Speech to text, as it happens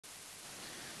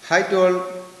Hi to all,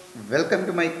 welcome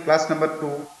to my class number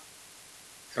 2,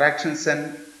 fractions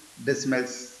and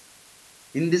decimals.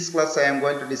 In this class I am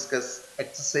going to discuss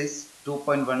exercise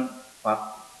 2.1 part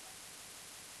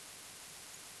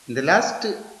 2. In the last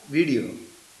video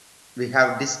we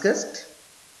have discussed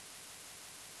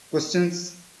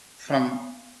questions from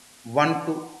 1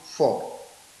 to 4.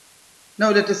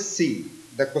 Now let us see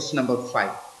the question number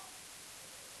 5.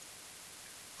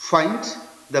 Find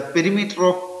the perimeter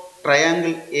of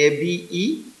triangle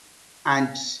ABE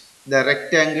and the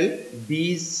rectangle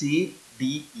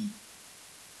BCDE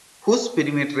whose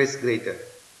perimeter is greater.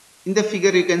 In the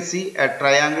figure you can see a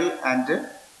triangle and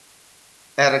a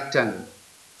rectangle.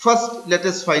 First let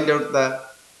us find out the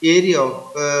area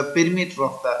of perimeter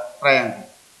of the triangle.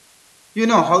 You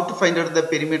know how to find out the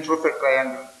perimeter of a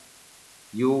triangle.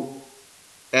 You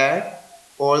add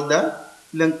all the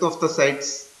length of the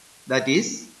sides, that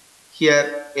is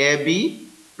here AB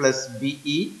plus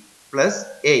BE plus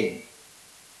A.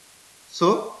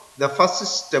 So the first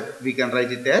step we can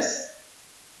write it as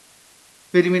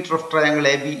perimeter of triangle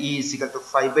ABE is equal to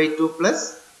 5 by 2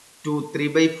 plus 2 3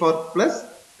 by 4 plus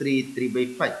 3 3 by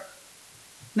 5.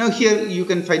 Now here you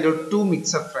can find out two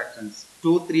mixed fractions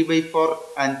 2 3 by 4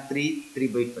 and 3 3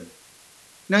 by 5.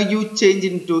 Now you change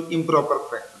into improper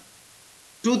fraction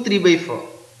 2 3 by 4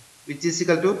 which is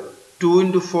equal to 2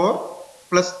 into 4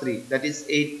 plus 3, that is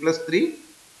 8 plus 3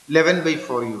 11 by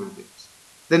 4 you will get.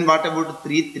 Then what about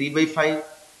 3 3 by 5?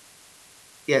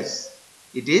 Yes,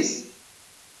 it is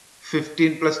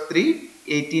 15 plus 3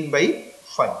 18 by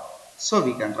 5. So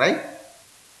we can write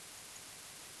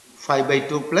 5 by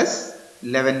 2 plus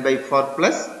 11 by 4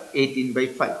 plus 18 by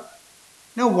 5.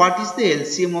 Now what is the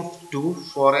LCM of 2,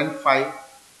 4 and 5?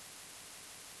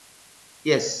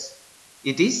 Yes,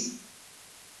 it is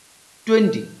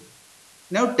 20.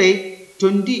 Now take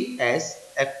 20 as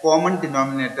a common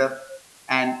denominator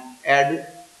and add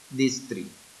these three.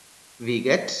 We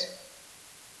get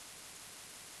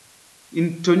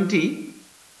in 20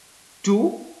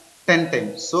 2 10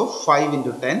 times, so 5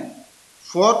 into 10,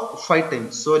 4 5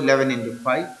 times, so 11 into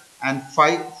 5, and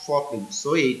 5 4 times,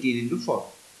 so 18 into 4.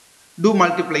 Do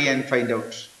multiply and find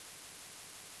out.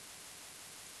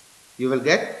 You will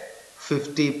get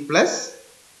 50 plus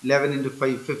 11 into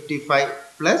 5 55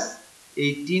 plus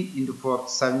 18 into 4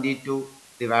 72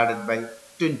 divided by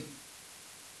 20.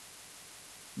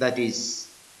 That is,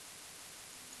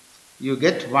 you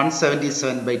get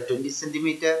 177 by 20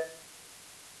 centimeter.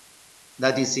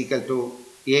 That is equal to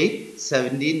 8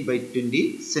 17 by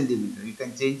 20 centimeter. You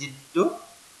can change it to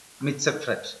mixed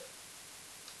fraction.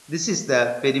 This is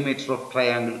the perimeter of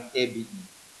triangle ABE.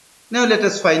 Now let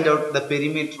us find out the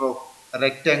perimeter of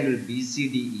rectangle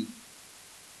BCDE.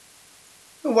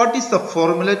 Now what is the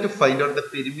formula to find out the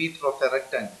perimeter of a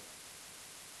rectangle?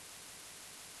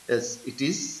 Yes, it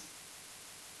is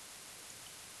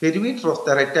perimeter of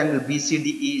the rectangle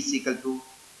BCDE is equal to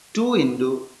 2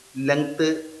 into length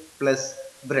plus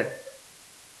breadth.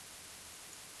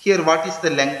 Here what is the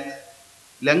length?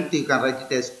 Length you can write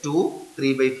it as 2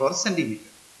 3 by 4 centimeter.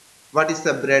 What is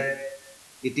the breadth?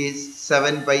 It is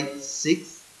 7 by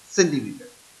 6 centimeter.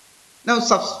 Now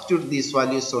substitute these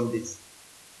values on this.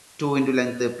 2 into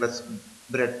length plus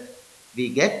breadth we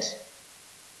get,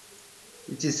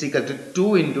 which is equal to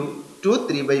 2 into 2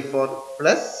 3 by 4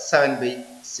 plus 7 by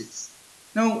 6.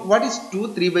 Now what is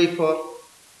 2 3 by 4?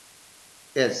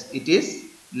 Yes, it is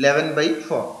 11 by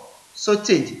 4. So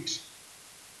change it.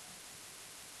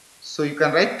 So you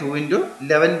can write 2 into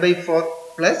 11 by 4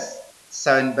 plus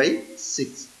 7 by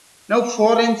 6. Now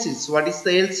 4 and 6, what is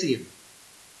the LCM?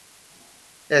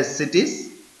 Yes, it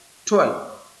is 12.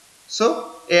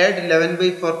 So add 11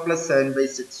 by 4 plus 7 by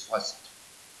 6 first.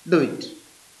 Do it.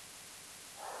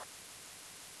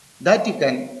 That you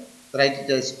can write it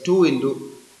as 2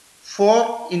 into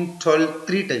 4 in 12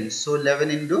 3 times. So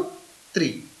 11 into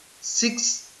 3.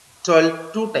 6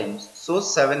 12 2 times. So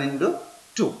 7 into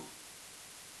 2.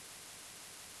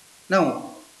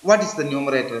 Now what is the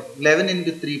numerator? 11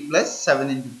 into 3 plus 7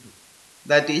 into 2.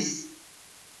 That is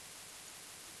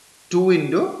 2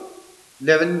 into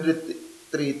 11 into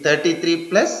 3 33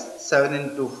 plus 7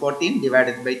 into 14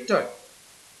 divided by 12.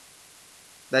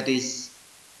 That is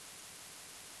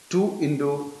 2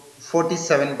 into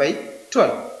 47 by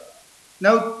 12.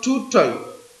 Now 2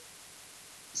 12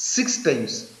 6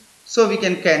 times. So we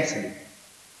can cancel it.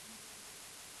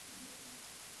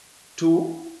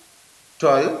 2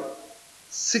 12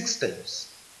 6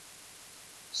 times.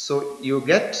 So you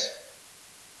get,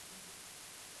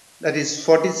 that is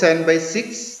 47 by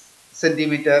 6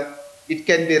 centimeter. It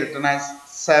can be written as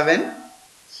 7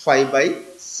 5 by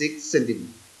 6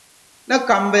 centimeter. Now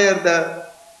compare the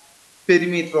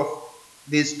perimeter of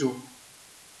these two.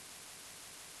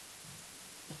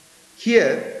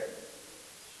 Here,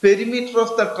 perimeter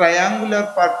of the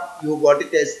triangular part, you got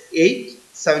it as 8,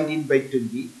 17 by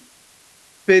 20.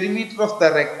 Perimeter of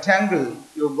the rectangle,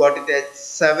 you got it as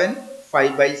 7,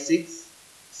 5 by 6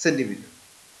 centimeter.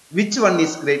 Which one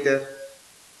is greater?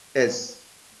 Yes.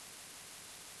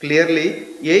 Clearly,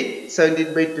 8,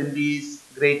 17 by 20 is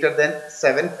greater than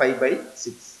 7, 5 by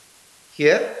 6.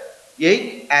 Here,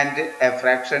 8 and a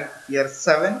fraction. Here,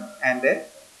 7 and a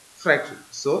fraction.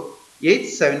 So, 8,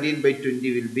 17 by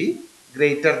 20 will be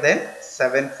greater than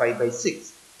 7, 5 by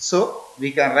 6. So,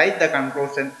 we can write the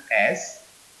conclusion as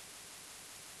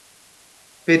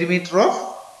perimeter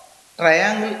of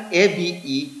triangle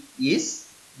ABE is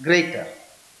greater.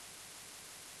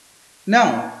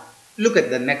 Now, look at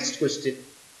the next question.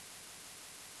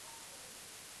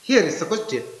 Here is the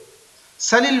question.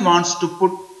 Salil wants to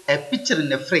put a picture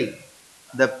in a frame.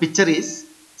 The picture is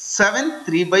 7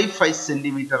 3 by 5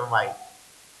 centimeter wide.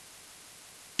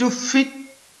 To fit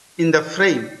in the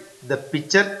frame, the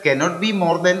picture cannot be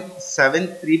more than 7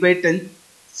 3 by 10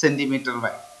 centimeter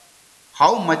wide.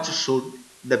 How much should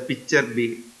the picture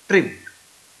be trimmed?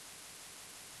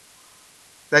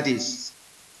 That is,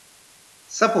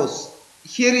 suppose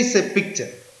here is a picture.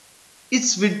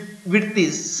 Its width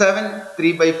is 7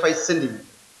 3 by 5 centimeter.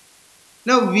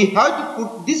 Now we have to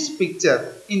put this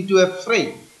picture into a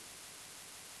frame.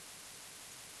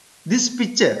 This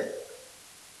picture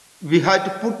we have to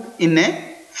put in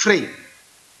a frame,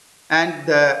 and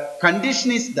the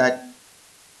condition is that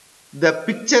the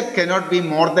picture cannot be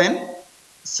more than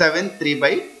 7 3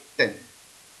 by 10.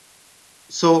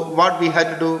 So what we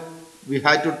have to do? We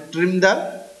have to trim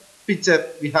the picture.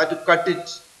 We have to cut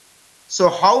it. So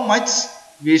how much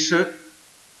we should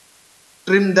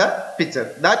trim the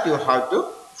picture? That you have to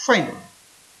find out.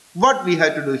 What we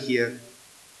have to do here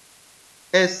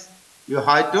is you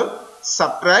have to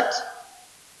subtract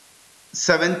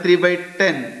 7 3 by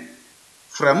 10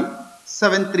 from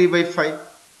 7 3 by 5.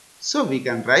 So we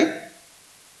can write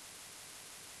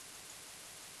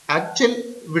actual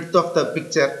width of the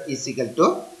picture is equal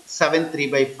to 7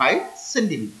 3 by 5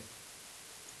 centimeter.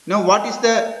 Now what is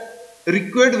the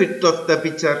required width of the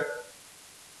picture?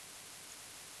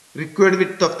 Required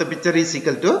width of the picture is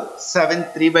equal to 7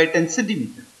 3 by 10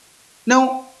 centimeter.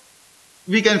 Now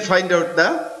we can find out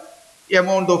the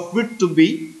amount of width of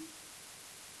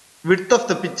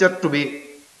the picture to be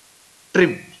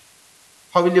trimmed.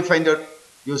 How will you find out?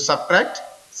 You subtract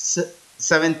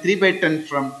 7 3 by 10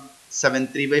 from 7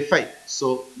 3 by 5.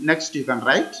 So next you can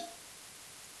write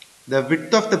the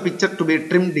width of the picture to be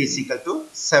trimmed is equal to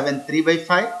 7 3 by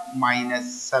 5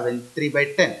 minus 7 3 by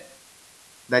 10.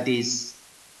 That is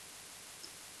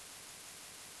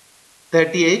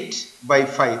 38 by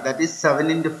 5. That is 7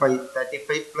 into 5.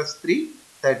 35 plus 3.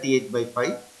 38 by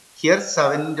 5. Here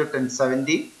 7 into 10.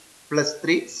 70 plus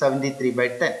 3. 73 by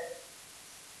 10.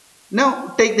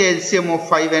 Now take the LCM of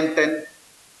 5 and 10.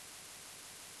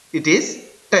 It is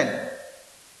 10.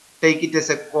 Take it as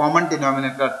a common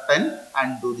denominator 10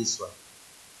 and do this one.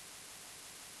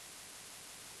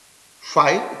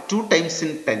 5 2 times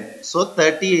in 10. So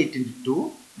 38 into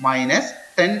 2 minus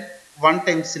 10 1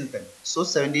 times in 10. So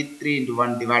 73 into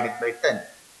 1 divided by 10.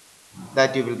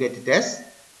 That you will get it as.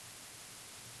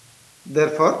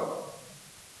 Therefore,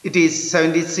 it is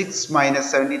 76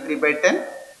 minus 73 by 10.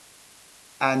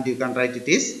 And you can write it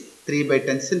is 3 by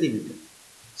 10 centimeter.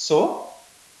 So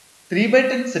 3 by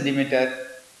 10 centimeter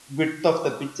width of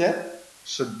the picture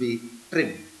should be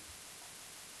trimmed.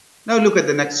 Now look at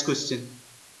the next question.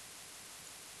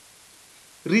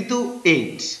 Ritu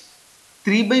ate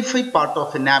 3 by 5 part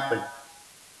of an apple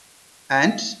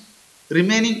and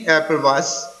remaining apple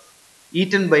was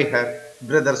eaten by her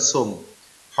brother Somu.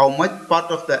 How much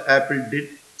part of the apple did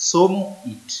Somu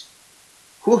eat?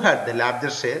 Who had the larger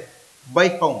share? By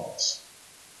how much?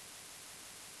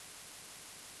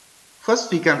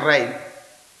 First we can write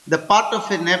the part of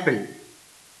an apple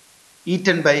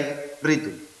eaten by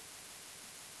Ritu.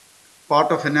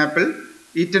 Part of an apple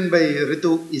eaten by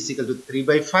Ritu is equal to 3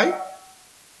 by 5.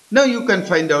 Now you can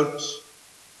find out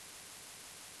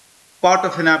part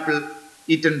of an apple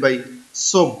eaten by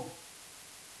Somu.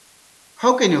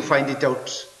 How can you find it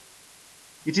out?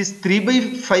 It is 3 by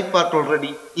 5 part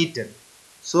already eaten.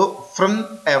 So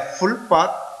from a full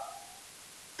part,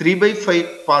 3 by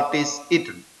 5 part is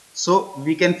eaten. So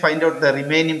we can find out the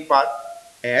remaining part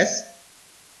as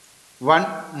 1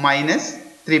 minus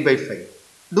 3 by 5.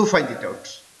 Do find it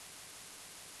out.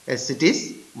 As it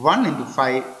is 1 into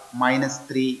 5 minus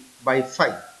 3 by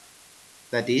 5.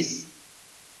 That is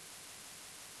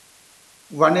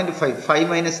 1 into 5. 5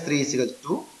 minus 3 is equal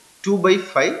to 2 by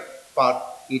 5 part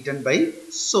eaten by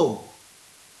Somu.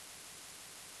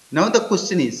 Now the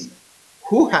question is,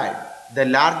 who had the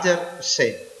larger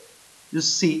share? You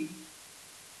see,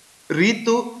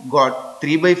 Ritu got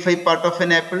 3 by 5 part of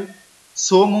an apple.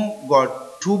 Somu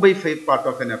got 2 by 5 part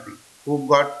of an apple. Who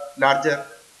got larger?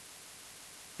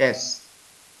 Yes,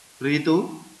 Ritu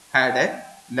had a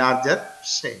larger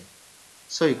share.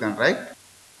 So you can write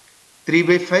 3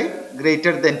 by 5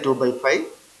 greater than 2 by 5.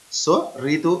 So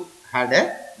Ritu had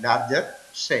a larger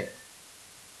share.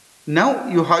 Now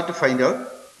you have to find out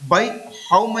by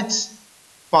how much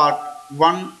part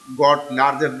one got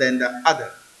larger than the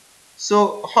other.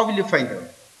 So how will you find out?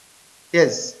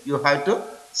 Yes, you have to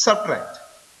subtract.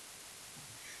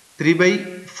 3 by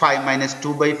 5 minus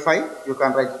 2 by 5, you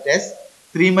can write it as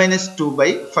 3 minus 2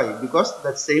 by 5 because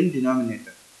the same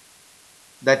denominator.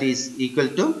 That is equal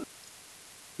to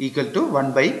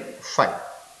 1 by 5.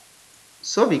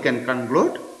 So we can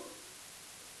conclude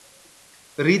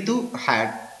Ritu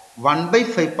had 1 by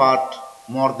 5 part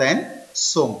more than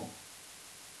Somu.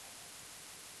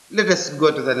 Let us go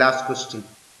to the last question.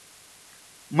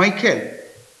 Michael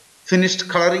finished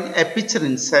coloring a picture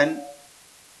in sun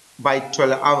by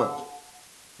 12 hours.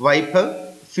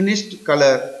 Vaibhav finished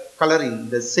coloring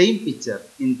the same picture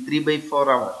in 3 by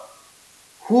 4 hours.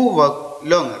 Who worked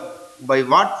longer? By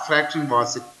what fraction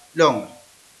was it longer?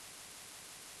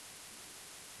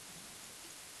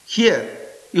 Here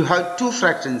you have two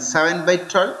fractions, 7 by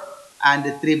 12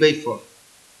 and 3 by 4.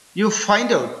 You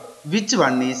find out which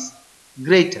one is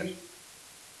greater.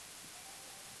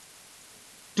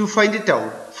 To find it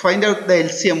out, find out the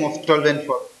LCM of 12 and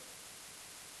 4.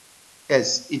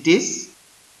 Yes, it is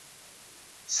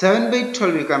 7 by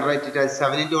 12. You can write it as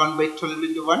 7 into 1 by 12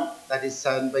 into 1. That is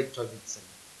 7 by 12 itself.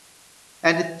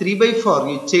 And 3 by 4,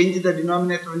 you change the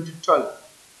denominator into 12.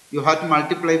 You have to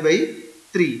multiply by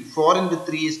 3. 4 into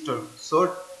 3 is 12.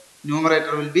 So,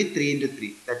 numerator will be 3 into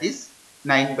 3. That is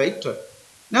 9 by 12.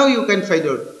 Now, you can find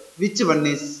out which one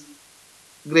is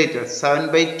greater,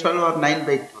 7 by 12 or 9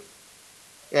 by 12.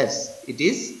 Yes, it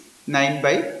is 9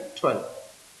 by 12.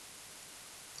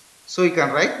 So, you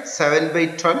can write 7 by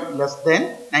 12 less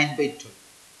than 9 by 12.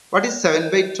 What is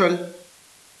 7 by 12?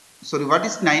 Sorry, what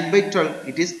is 9 by 12?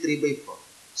 It is 3 by 4.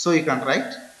 So, you can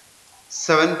write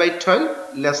 7 by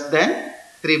 12 less than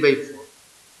 3 by 4.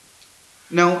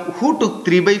 Now, who took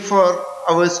 3 by 4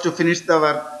 hours to finish the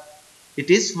work? It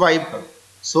is Vaibhav.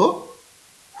 So,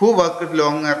 who worked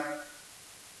longer?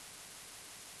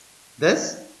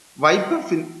 Thus, Vaibhav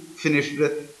finished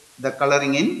the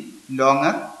coloring in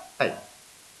longer time.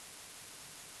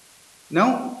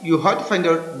 Now, you have to find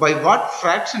out by what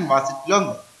fraction was it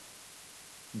longer.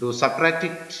 Do subtract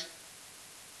it.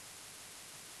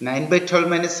 9 by 12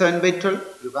 minus 7 by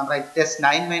 12. You can write it as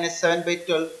 9 minus 7 by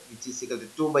 12, which is equal to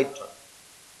 2 by 12.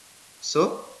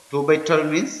 So, 2 by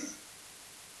 12 means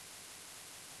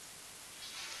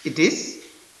it is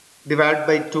divided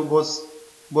by 2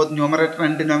 both numerator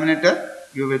and denominator.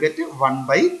 You will get 1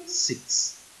 by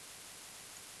 6.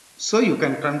 So, you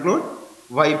can conclude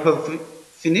Vaibhav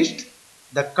finished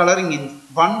the coloring in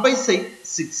 1 by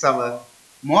 6 hours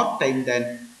more time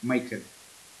than Michael.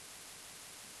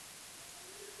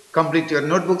 Complete your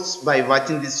notebooks by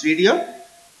watching this video.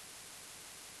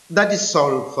 That is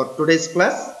all for today's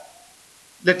class.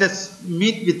 Let us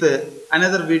meet with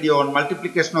another video on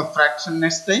multiplication of fraction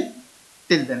next time.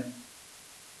 Till then,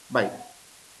 bye.